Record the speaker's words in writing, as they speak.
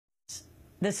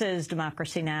This is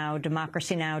Democracy Now!,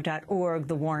 democracynow.org,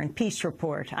 The War and Peace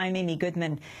Report. I'm Amy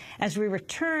Goodman. As we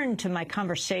return to my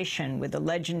conversation with the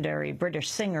legendary British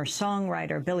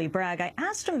singer-songwriter Billy Bragg, I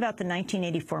asked him about the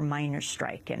 1984 miners'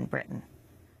 strike in Britain.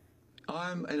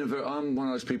 I'm one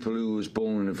of those people who was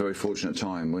born in a very fortunate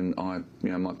time when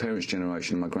my parents'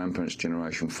 generation, my grandparents'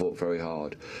 generation fought very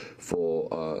hard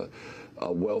for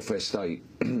a welfare state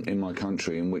in my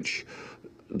country in which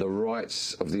the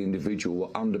rights of the individual were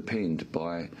underpinned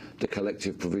by the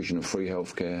collective provision of free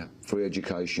healthcare, free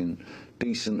education,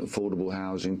 decent, affordable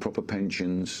housing, proper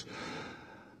pensions.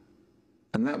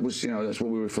 And that was, that's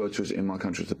what we refer to as in my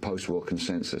country as the post-war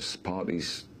consensus.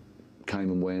 Parties came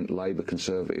and went, Labour,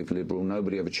 Conservative, Liberal.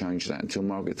 Nobody ever changed that until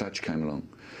Margaret Thatcher came along.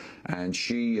 And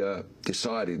she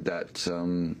decided that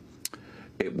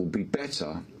it would be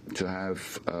better to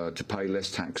have to pay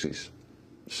less taxes.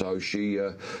 So she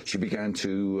began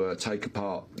to take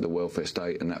apart the welfare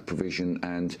state and that provision,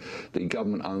 and the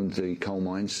government owned the coal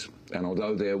mines. And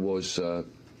although there was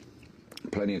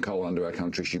plenty of coal under our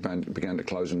country, she began to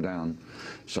close them down.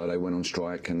 So they went on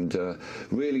strike, and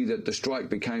really the strike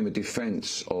became a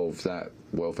defence of that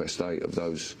welfare state, of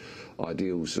those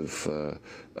ideals of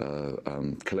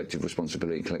collective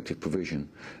responsibility, collective provision.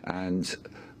 And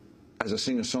as a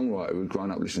singer-songwriter who'd grown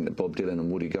up listening to Bob Dylan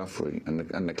and Woody Guthrie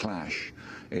and the Clash,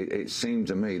 it seemed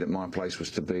to me that my place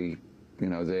was to be,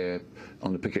 there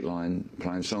on the picket line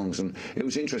playing songs. And it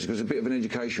was interesting because it was a bit of an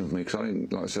education for me, because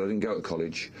like I said, I didn't go to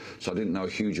college, so I didn't know a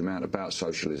huge amount about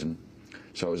socialism.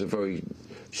 So it was a very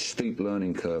steep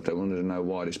learning curve. They wanted to know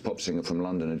why this pop singer from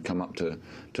London had come up to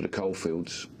the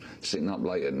coalfields, sitting up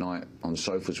late at night on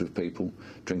sofas with people,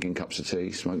 drinking cups of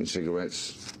tea, smoking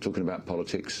cigarettes, talking about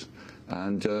politics.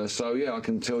 And so, yeah, I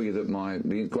can tell you that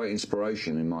the great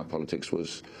inspiration in my politics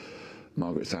was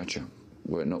Margaret Thatcher.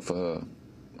 Were it not for her,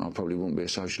 I probably wouldn't be a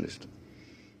socialist.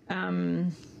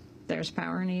 There's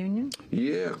power in a union?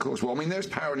 Yeah, of course. Well, There's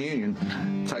Power in a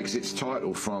Union takes its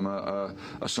title from a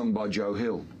song by Joe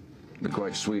Hill, the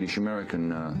great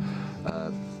Swedish-American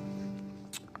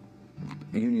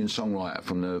union songwriter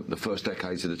from the first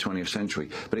decades of the 20th century.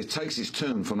 But it takes its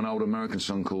tune from an old American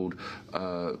song called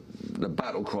The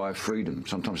Battle Cry of Freedom,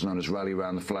 sometimes known as Rally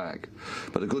Round the Flag.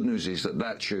 But the good news is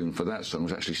that tune for that song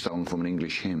was actually stolen from an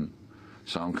English hymn.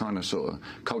 So I'm kind of sort of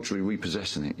culturally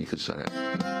repossessing it, you could say.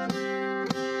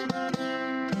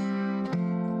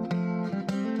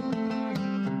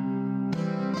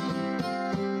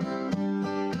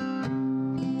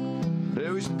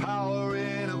 There is power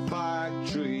in a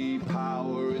factory,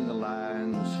 power in the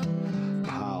land,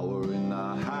 power in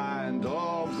the hand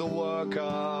of the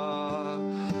worker.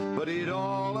 But it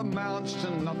all amounts to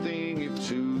nothing if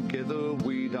together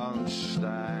we don't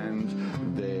stand.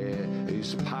 There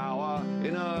is power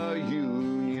in a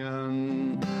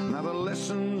union. Now the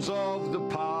lessons of the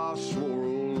past were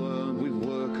all learned with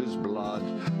workers' blood.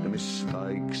 The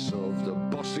mistakes of the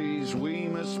bosses we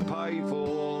must pay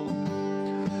for.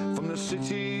 From the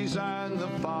cities and the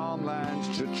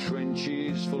farmlands to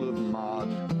trenches full of mud.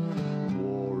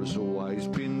 War has always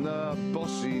been the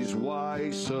boss's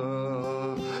way,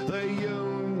 sir. The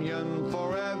union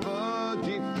forever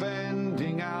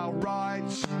defending our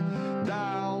rights.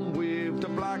 Down with the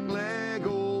black leg,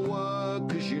 all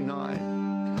workers unite.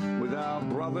 With our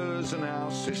brothers and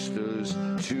our sisters,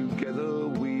 together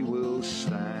we will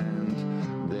stand.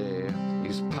 There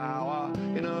is power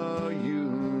in a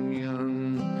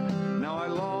union. Now I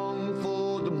long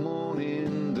for the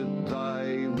morning that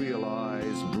they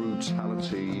realise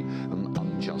brutality and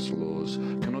unjust laws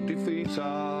cannot defeat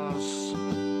us.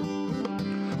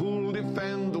 Who'll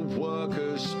defend the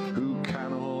workers who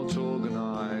cannot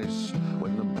organise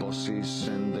when the bosses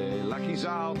send their lackeys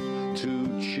out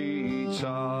to cheat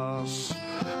us?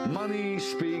 Money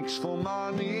speaks for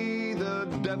money, the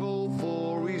devil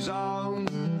for his own.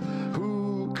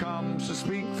 Who comes to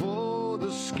speak for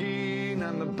the skin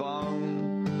and the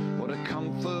bone? What a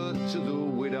comfort to the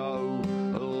widow,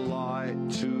 a light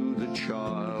to the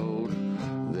child.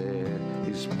 There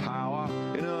is power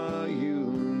in a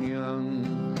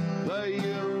union. The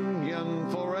union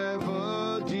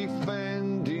forever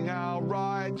defending our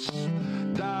rights.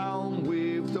 Down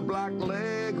with the black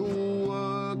leg, all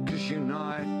workers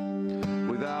unite.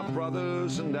 With our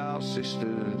brothers and our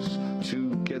sisters,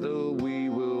 together we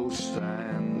will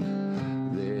stand.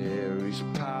 There is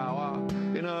power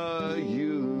in a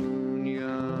union.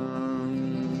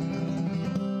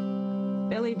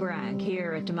 Billy Bragg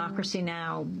here at Democracy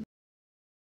Now!